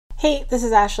Hey, this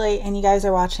is Ashley, and you guys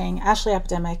are watching Ashley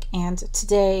Epidemic, and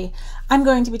today I'm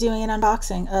going to be doing an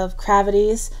unboxing of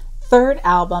Cravity's third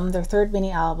album, their third mini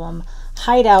album,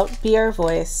 Hideout, Be Our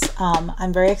Voice.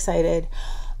 I'm very excited.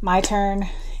 My Turn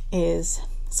is,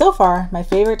 so far, my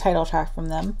favorite title track from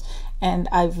them, and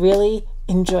I really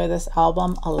enjoy this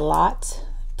album a lot.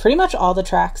 Pretty much all the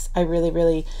tracks I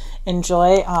really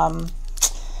enjoy.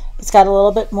 It's got a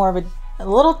little bit more of a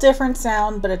little different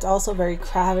sound, but it's also very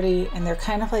Cravity, and they're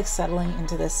kind of like settling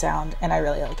into this sound, and I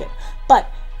really like it. But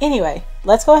anyway,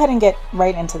 let's go ahead and get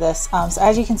right into this. So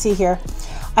as you can see here,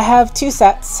 I have two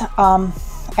sets.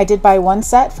 I did buy one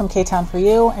set from K-Town for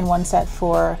You and one set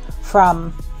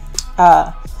from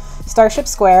Starship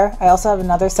Square. I also have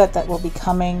another set that will be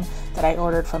coming that I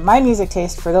ordered from My Music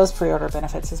Taste for those pre-order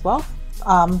benefits as well.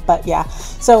 But yeah,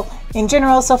 so in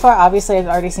general, so far, obviously I've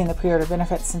already seen the pre-order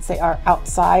benefits since they are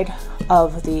outside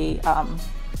of the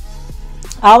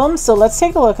album. So let's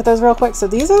take a look at those real quick. So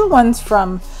these are the ones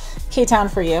from K-Town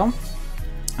for You.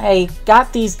 I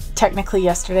got these technically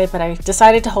yesterday, but I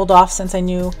decided to hold off since I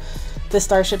knew the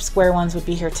Starship Square ones would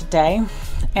be here today.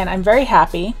 And I'm very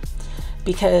happy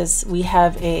because we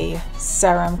have a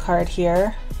Serum card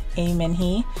here, a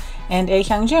Minhee, and a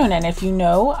Hyungjun. And if you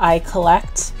know, I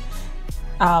collect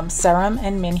Serum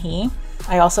and Minhee.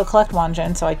 I also collect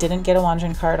Wonjin, so I didn't get a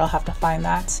Wonjin card. I'll have to find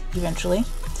that eventually.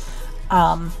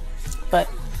 But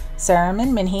Serum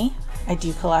and Minhee I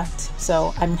do collect,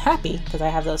 so I'm happy because I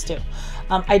have those too.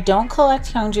 I don't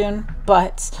collect Hyungjun,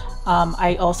 but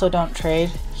I also don't trade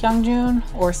Hyungjun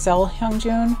or sell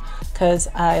Hyungjun because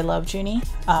I love Junie.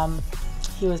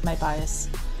 He was my bias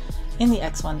in the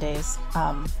X1 days.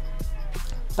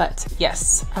 But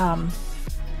yes.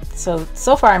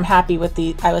 So far I'm happy with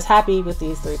I was happy with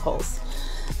these three pulls.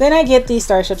 Then I get the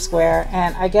Starship Square,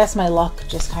 and I guess my luck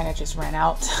just kind of ran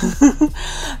out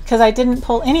because I didn't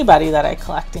pull anybody that I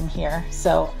collect in here.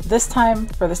 So this time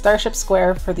for the Starship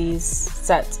Square for these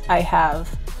sets, I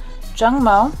have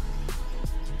Jungmo,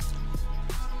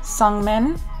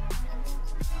 Sungmin,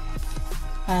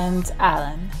 and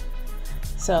Alan.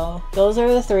 So those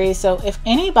are the three. So if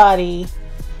anybody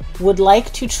would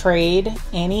like to trade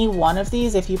any one of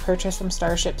these, if you purchase from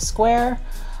Starship Square,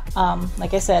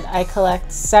 like I said, I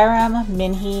collect Serum,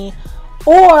 Minhee,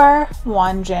 or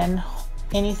Wonjin,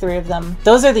 any three of them.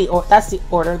 Those are that's the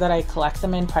order that I collect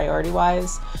them in priority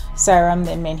wise: Serum,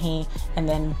 then Minhee, and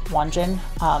then Wonjin.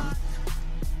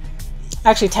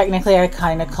 Actually, technically I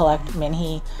kind of collect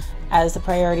Minhee as the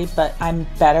priority, but I'm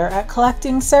better at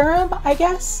collecting Serum, I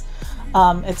guess.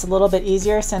 It's a little bit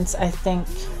easier since I think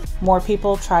more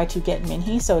people try to get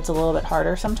Minhee, so it's a little bit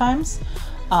harder sometimes.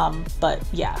 But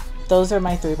yeah, those are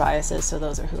my three biases, so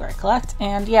those are who I collect.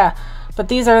 And yeah, but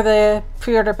these are the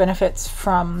pre-order benefits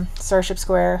from Starship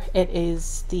Square. It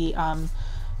is the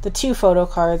two photo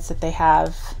cards that they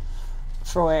have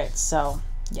for it. So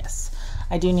yes,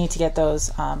 I do need to get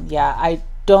those. Yeah, I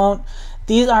don't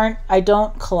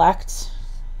collect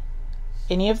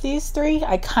any of these three.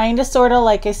 I kind of sort of,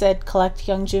 like I said, collect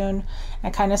Hyungjun. I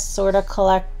kind of sort of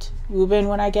collect Woobin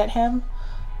when I get him,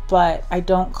 but I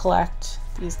don't collect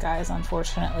these guys,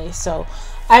 unfortunately. So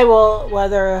I will,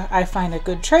 whether I find a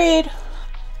good trade,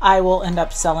 I will end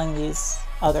up selling these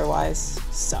otherwise.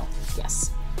 So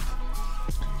yes.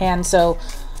 And so,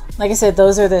 like I said,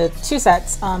 those are the two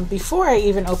sets. Before I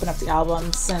even open up the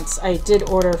album, since I did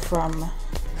order from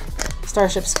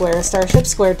Starship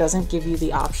Square doesn't give you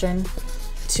the option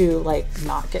to like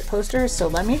not get posters. So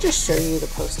let me just show you the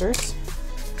posters.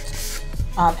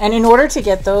 And in order to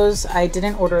get those, I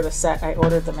didn't order the set, I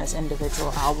ordered them as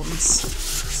individual albums.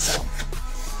 So,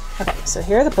 okay, so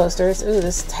here are the posters. Ooh,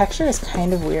 this texture is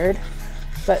kind of weird.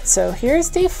 But so here's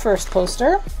the first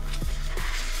poster.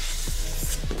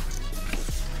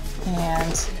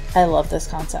 And I love this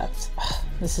concept.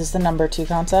 This is the number 2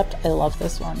 concept. I love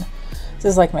this one. This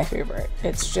is like my favorite.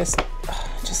 It's just, it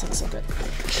just looks so good.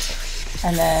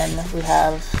 And then we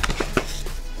have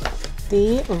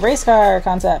the race car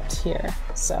concept here.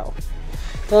 So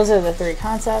those are the three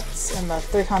concepts and the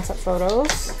three concept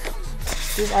photos.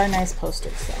 These are nice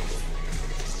posters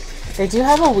though. They do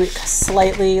have a weak,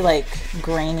 slightly like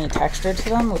grainy texture to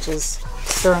them, which is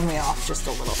throwing me off just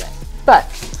a little bit. But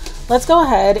let's go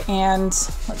ahead and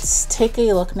let's take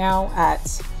a look now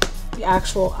at the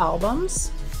actual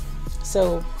albums.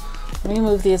 So let me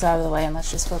move these out of the way and let's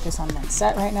just focus on one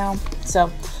set right now. So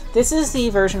this is the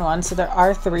version 1. So there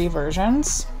are 3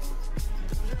 versions.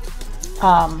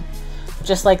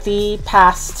 Just like the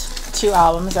past 2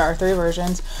 albums, there are 3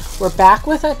 versions. We're back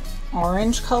with an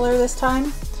orange color this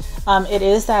time. It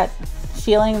is that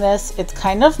feeling this, it's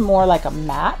kind of more like a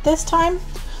matte this time.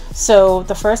 So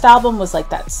the first album was like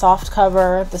that soft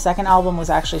cover. The second album was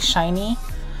actually shiny.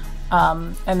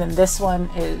 And then this one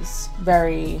is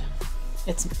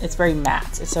it's very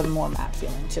matte. It's a more matte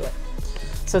feeling to it.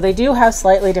 So they do have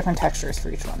slightly different textures for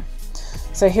each one.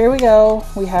 So here we go.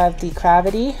 We have the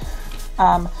Cravity.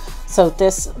 So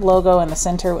this logo in the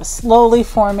center was slowly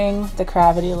forming the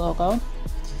Cravity logo.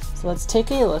 So let's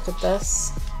take a look at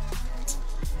this.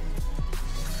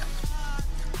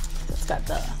 It's got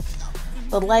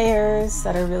the layers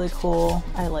that are really cool.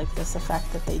 I like this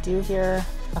effect that they do here.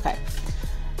 Okay.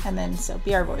 And then so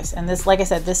Be Our Voice. And this, like I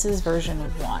said, this is version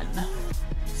 1.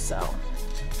 So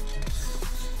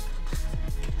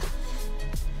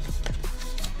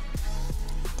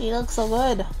they look so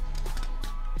good.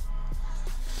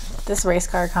 This race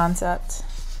car concept,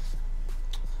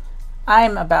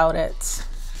 I'm about it.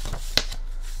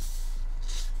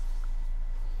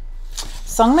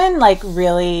 Sungmin like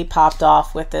really popped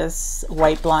off with this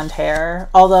white blonde hair,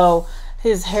 although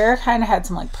his hair kind of had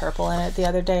some like purple in it the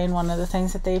other day in one of the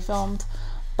things that they filmed,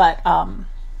 but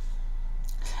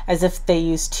as if they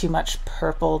used too much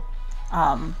purple,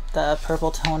 the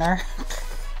purple toner.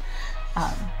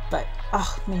 But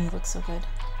oh, Minnie looks so good.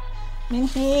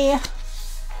 Minnie,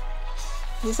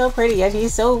 he's so pretty yet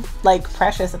he's so like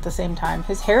precious at the same time.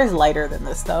 His hair is lighter than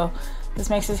this though. This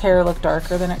makes his hair look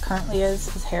darker than it currently is.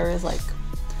 His hair is like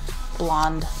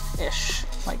blonde-ish,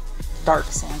 like dark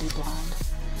sandy blonde.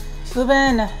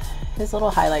 Boobin, his little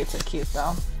highlights are cute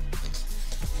though.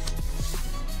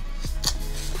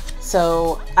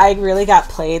 So I really got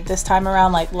played this time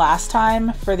around. Like last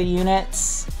time for the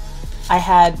units, I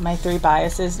had my 3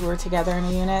 biases were together in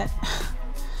a unit.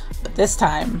 But this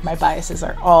time my biases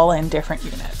are all in different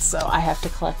units. So I have to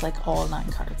collect like all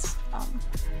 9 cards.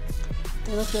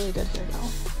 They look really good here though.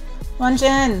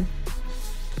 Wonjin!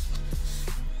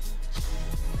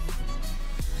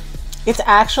 It's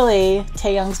actually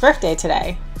Taeyoung's birthday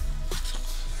today.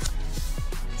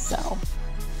 So,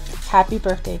 happy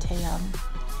birthday, Taeyoung.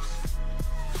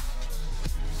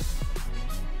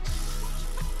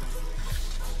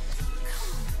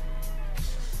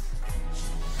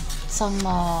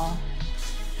 Sungmo.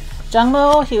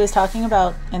 Jungmo, he was talking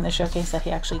about in the showcase that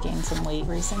he actually gained some weight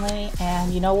recently,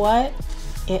 and you know what?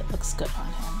 It looks good on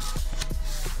him.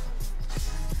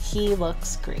 He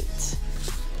looks great.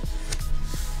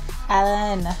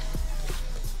 Alan.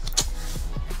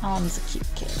 Alan's a cute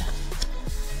kid.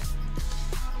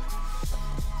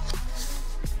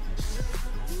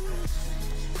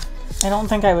 I don't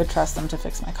think I would trust them to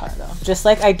fix my car though. Just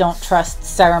like I don't trust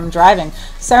Serum driving.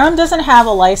 Serum doesn't have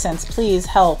a license. Please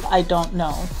help. I don't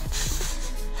know.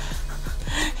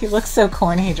 He looks so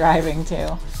corny driving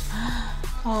too.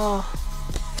 Oh,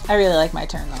 I really like My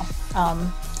Turn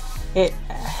though. It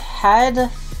had,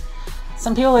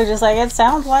 some people are just like, it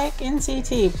sounds like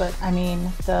NCT, but I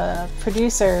mean, the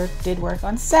producer did work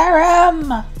on Serum.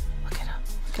 Look at him.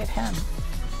 Look at him.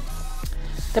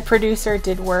 The producer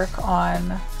did work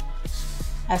on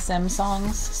SM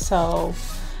songs, so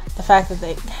the fact that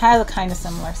they have a kind of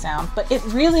similar sound, but it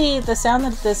really, the sound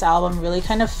of this album really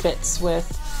kind of fits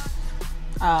with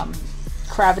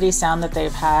Cravity's sound that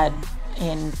they've had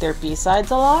in their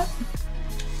B-sides a lot.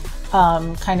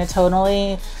 Kind of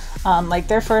tonally, like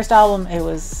their first album, it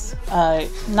was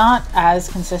not as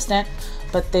consistent,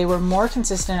 but they were more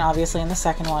consistent obviously in the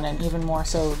second one and even more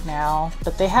so now,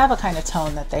 but they have a kind of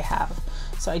tone that they have,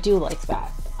 so I do like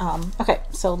that. Okay,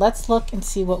 so let's look and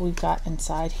see what we've got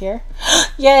inside here.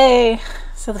 Yay!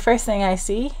 So the first thing I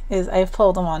see is I've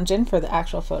pulled a Wonjin for the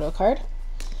actual photo card.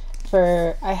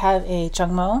 I have a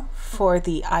Jungmo for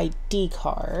the ID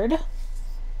card.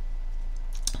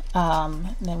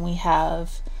 Then we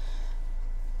have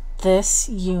this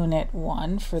unit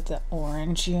one for the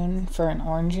orange unit, for an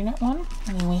orange unit one.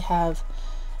 And then we have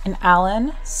an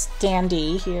Alan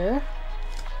standee here.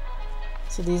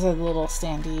 So these are the little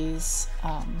standees,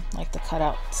 like the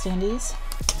cutout standees.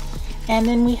 And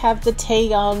then we have the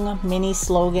Taeyoung mini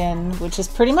slogan, which is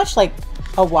pretty much like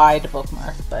a wide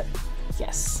bookmark, but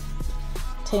yes,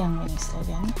 Taeyoung mini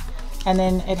slogan. And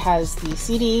then it has the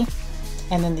CD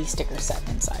and then the sticker set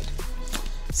inside.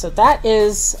 So that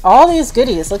is all these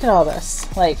goodies. Look at all this.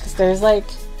 Like there's like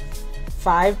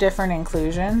 5 different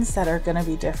inclusions that are gonna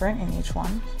be different in each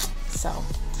one. So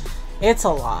it's a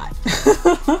lot.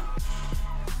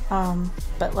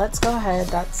 But let's go ahead.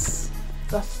 That's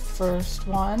the first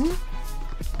one.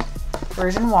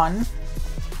 Version 1.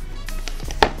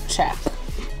 Check.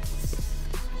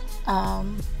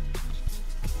 And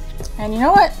you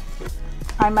know what?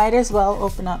 I might as well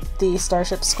open up the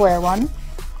Starship Square one.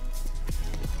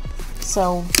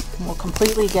 So we'll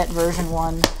completely get version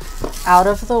 1 out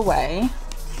of the way.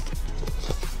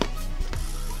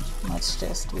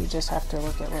 We just have to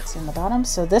look at what's in the bottom.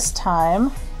 So this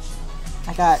time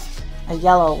I got a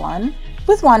yellow one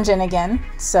with Wonjin again.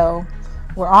 So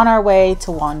we're on our way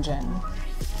to Wonjin.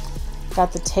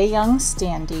 Got the Taeyong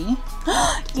standee.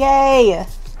 Yay!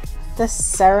 The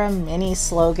Sarah Mini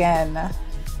slogan.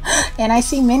 And I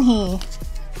see Minhee.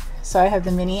 So I have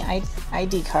the Mini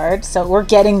ID card. So we're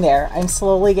getting there. I'm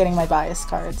slowly getting my bias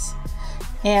cards.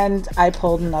 And I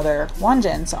pulled another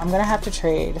Wonjin. So I'm going to have to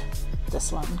trade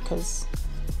this one. Because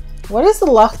what is the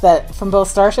luck that from both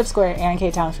Starship Square and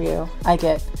K-Town for you, I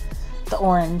get the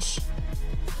orange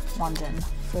Wonjin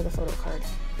for the photo card.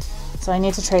 So I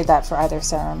need to trade that for either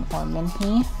Serum or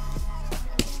Minhee.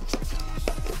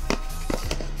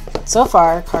 So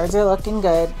far, cards are looking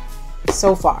good.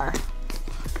 So far.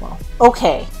 Well,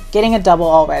 okay. Getting a double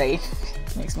already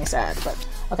makes me sad, but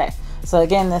okay. So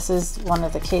again, this is one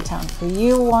of the K-Town For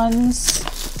You ones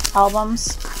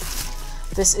albums.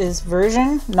 This is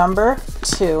version number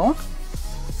 2.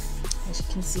 As you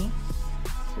can see,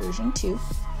 version 2.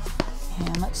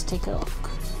 And let's take a look.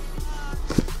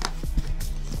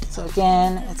 So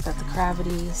again, it's got the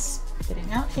Cravities fitting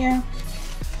out here.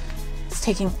 It's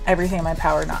taking everything in my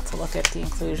power not to look at the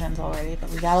inclusions already, but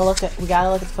we gotta look at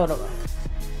the photo book.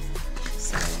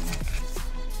 So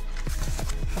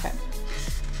okay,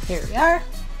 here we are.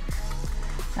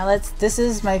 Now this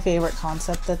is my favorite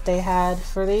concept that they had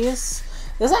for these.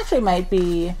 This actually might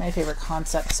be my favorite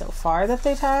concept so far that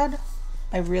they've had.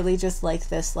 I really just like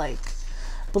this like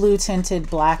blue tinted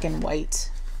black and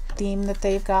white theme that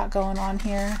they've got going on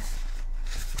here.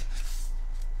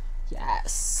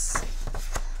 Yes.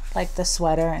 Like the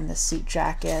sweater and the suit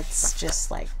jackets, just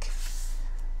like,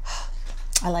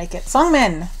 I like it.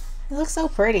 Sungmin! He looks so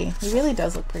pretty. He really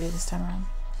does look pretty this time around.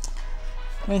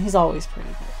 I mean, he's always pretty,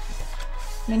 but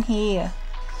Minhee,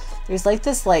 there's like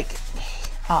this like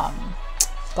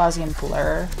Gaussian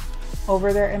blur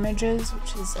over their images,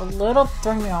 which is a little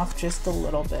throwing me off just a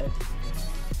little bit.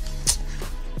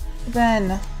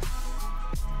 Then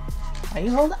are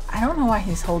you holding? I don't know why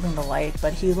he's holding the light,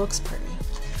 but he looks pretty,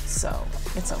 so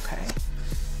it's okay.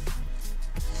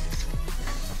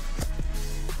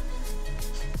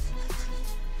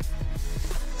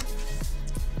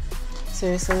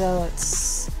 Seriously though,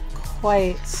 it's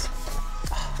quite,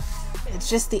 it's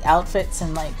just the outfits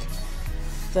and like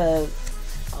the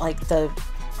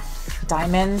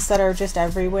diamonds that are just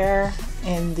everywhere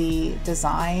in the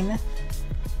design.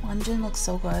 Wonjin looks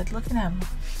so good. Look at him.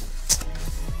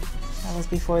 That was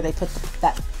before they put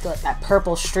that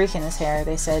purple streak in his hair.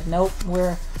 They said, nope,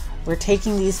 we're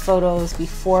taking these photos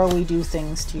before we do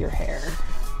things to your hair.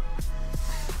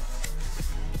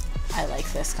 I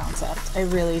like this concept. I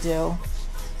really do.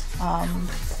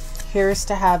 Here's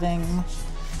to having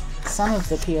some of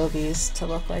the POVs to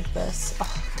look like this.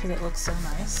 Oh, because it looks so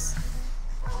nice.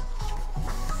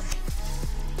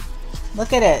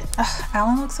 Look at it. Ugh,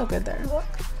 Alan looks so good there. Look.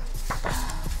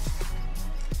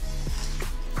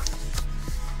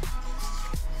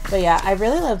 But yeah, I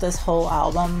really love this whole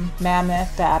album.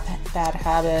 Mammoth, Bad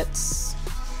Habits,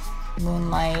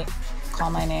 Moonlight, Call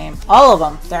My Name. All of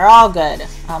them. They're all good.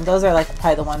 Those are like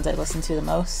probably the ones I listen to the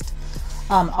most.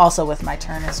 Also with My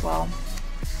Turn as well.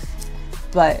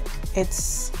 But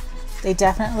they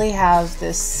definitely have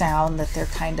this sound that they're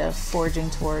kind of forging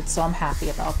towards, so I'm happy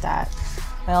about that.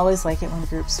 I always like it when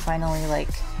groups finally like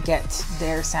get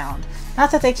their sound.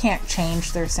 Not that they can't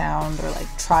change their sound or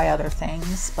like try other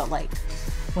things, but like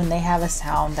when they have a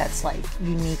sound that's like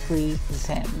uniquely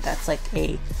them, that's like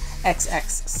a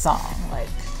XX song. Like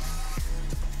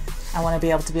I want to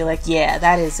be able to be like, yeah,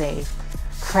 that is a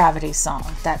Cravity song.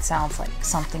 That sounds like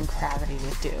something Cravity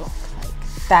would do.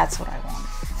 Like that's what I want.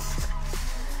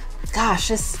 Gosh,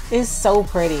 this is so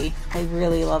pretty. I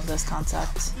really love this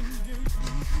concept.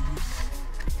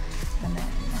 And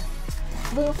then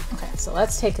blue. Okay, so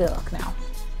let's take a look now.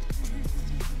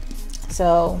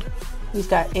 So we've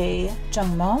got a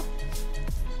Jungmo.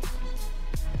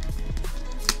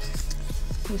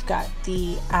 We've got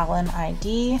the Allen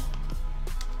ID.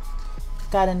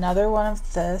 We've got another one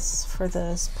of this for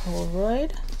this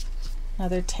Polaroid.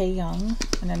 Another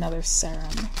Taeyong and another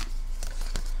Serum.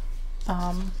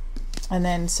 And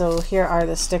then so here are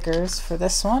the stickers for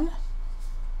this one.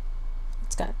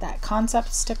 It's got that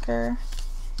concept sticker.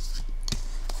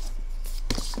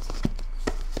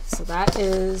 So that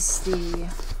is the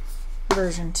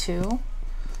version 2.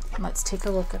 Let's take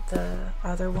a look at the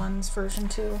other one's version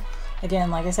 2.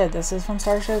 Again, like I said, this is from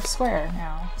Starship Square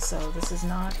now, so this is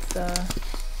not the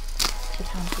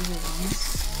Town For You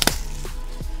ones.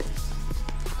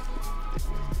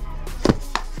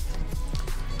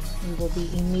 we will be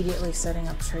immediately setting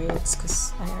up trades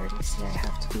because I already see I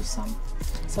have to do some.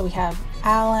 So we have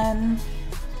Alan,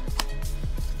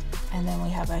 and then we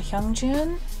have a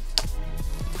Hyungjun,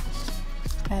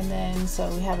 and then so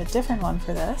we have a different one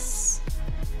for this,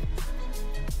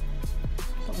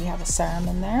 but we have a Serum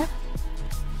in there.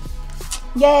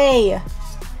 Yay!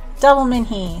 Double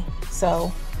Minhee!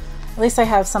 So at least I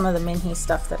have some of the Minhee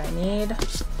stuff that I need.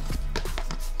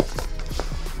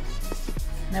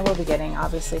 And I will be getting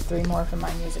obviously 3 more from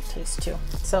my music taste too.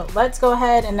 So let's go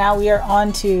ahead, and now we are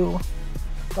on to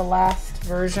the last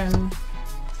version.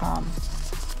 Let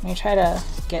me try to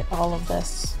get all of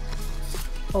this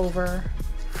over.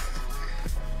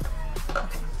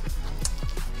 Okay.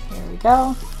 Here we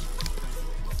go.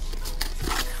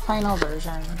 Final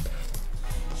version.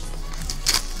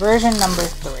 Version number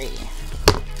 3.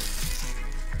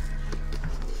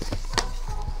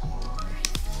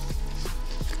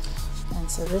 And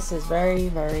so this is very,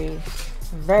 very,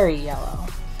 very yellow.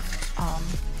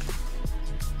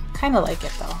 Kind of like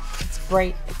it though. It's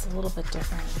bright. It's a little bit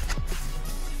different.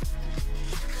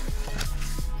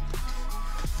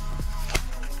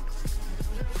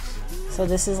 So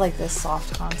this is like this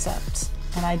soft concept,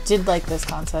 and I did like this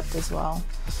concept as well.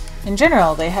 In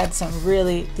general, they had some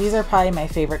really, these are probably my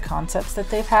favorite concepts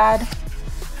that they've had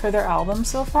for their album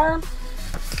so far.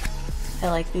 I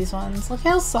like these ones. Look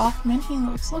how soft Minhee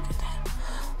looks. Look at him.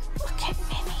 Look at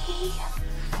Minhee.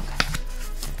 Okay.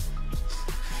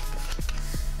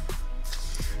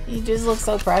 He just looks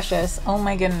so precious. Oh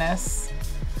my goodness.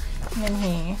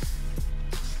 Minhee.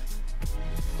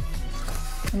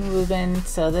 And Ruben,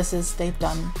 so this is, they've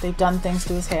done things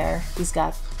to his hair. He's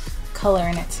got color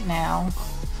in it now.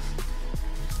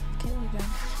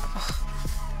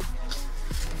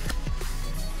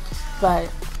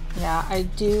 But yeah, I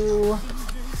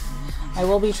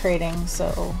will be trading,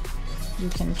 so you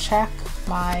can check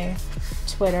my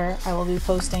Twitter. I will be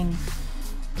posting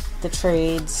the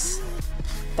trades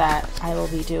that I will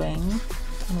be doing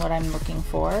and what I'm looking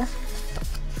for.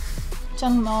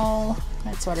 Jungmo,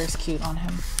 that sweater's cute on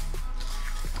him.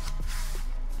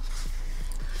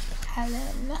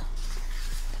 Alan.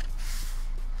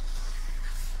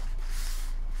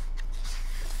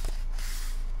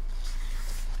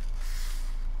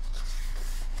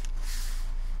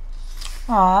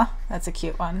 Aw, that's a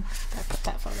cute one. Gotta put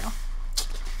that photo.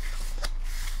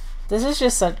 This is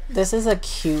just this is a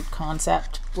cute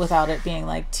concept without it being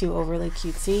like too overly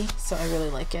cutesy, so I really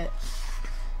like it.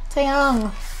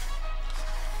 Taeyong!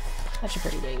 Such a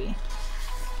pretty baby.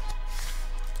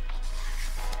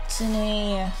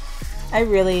 Junie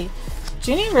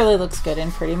really looks good in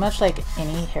pretty much like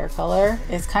any hair color.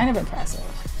 It's kind of impressive.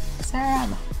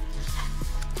 Serum.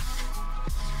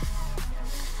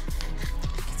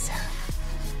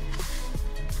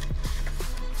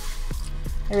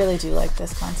 I really do like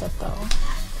this concept though.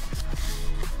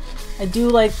 I do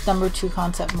like number 2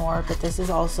 concept more, but this is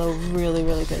also really,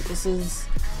 really good. This is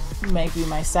maybe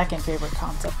my second favorite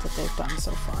concept that they've done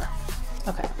so far.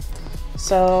 Okay,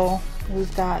 so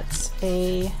we've got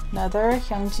another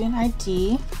Hyungjin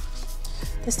ID.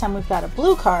 This time we've got a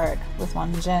blue card with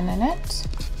Wonjin in it.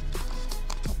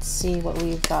 Let's see what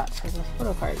we've got for the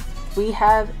photo card. We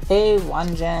have a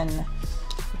Wonjin,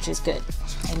 which is good.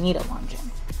 I need a Wonjin.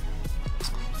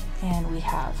 And we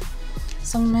have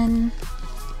Sungmin,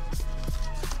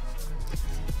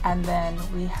 and then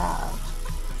we have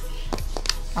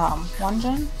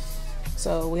Wonjin.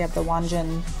 So we have the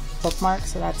Wonjin bookmark,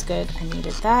 so that's good. I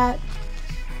needed that.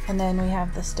 And then we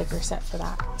have the sticker set for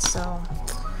that. So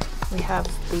we have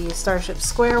the Starship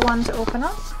Square one to open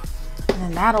up, and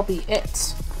then that'll be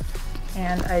it.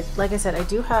 And like I said, I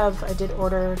did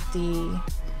order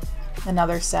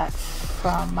another set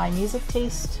from my music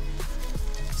taste.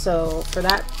 So for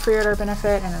that pre-order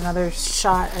benefit and another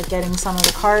shot at getting some of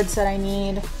the cards that I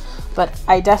need. But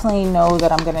I definitely know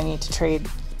that I'm gonna need to trade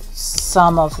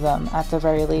some of them at the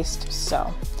very least.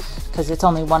 So, because it's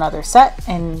only one other set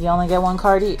and you only get 1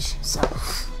 card each. So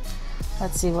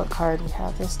let's see what card we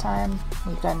have this time.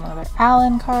 We've got another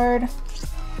Alan card.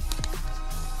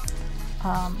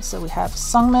 So we have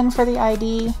Sungmin for the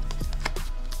ID.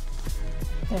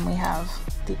 Then we have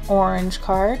the orange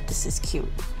card. This is cute.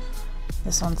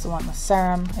 This one's the one with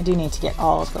Serum. I do need to get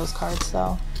all of those cards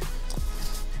though.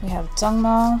 We have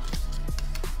Jungmo.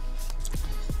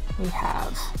 We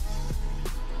have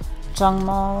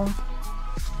Jungmo.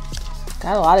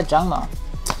 Got a lot of Jungmo.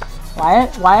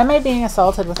 Why am I being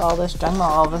assaulted with all this Jungmo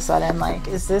all of a sudden? Like,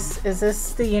 is this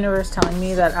the universe telling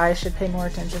me that I should pay more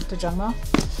attention to Jungmo?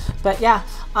 But yeah,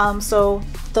 so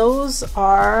those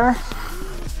are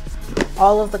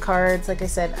all of the cards. Like I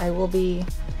said, I will be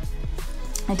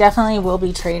I definitely will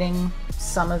be trading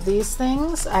some of these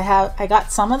things. I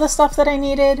got some of the stuff that I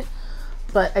needed,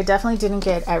 but I definitely didn't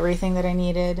get everything that I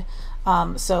needed.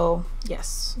 So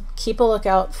yes, keep a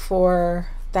lookout for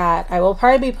that. I will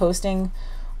probably be posting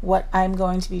what I'm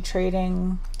going to be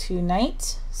trading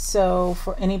tonight. So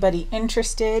for anybody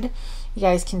interested, you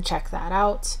guys can check that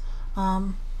out.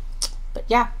 But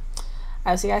yeah,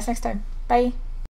 I'll see you guys next time. Bye.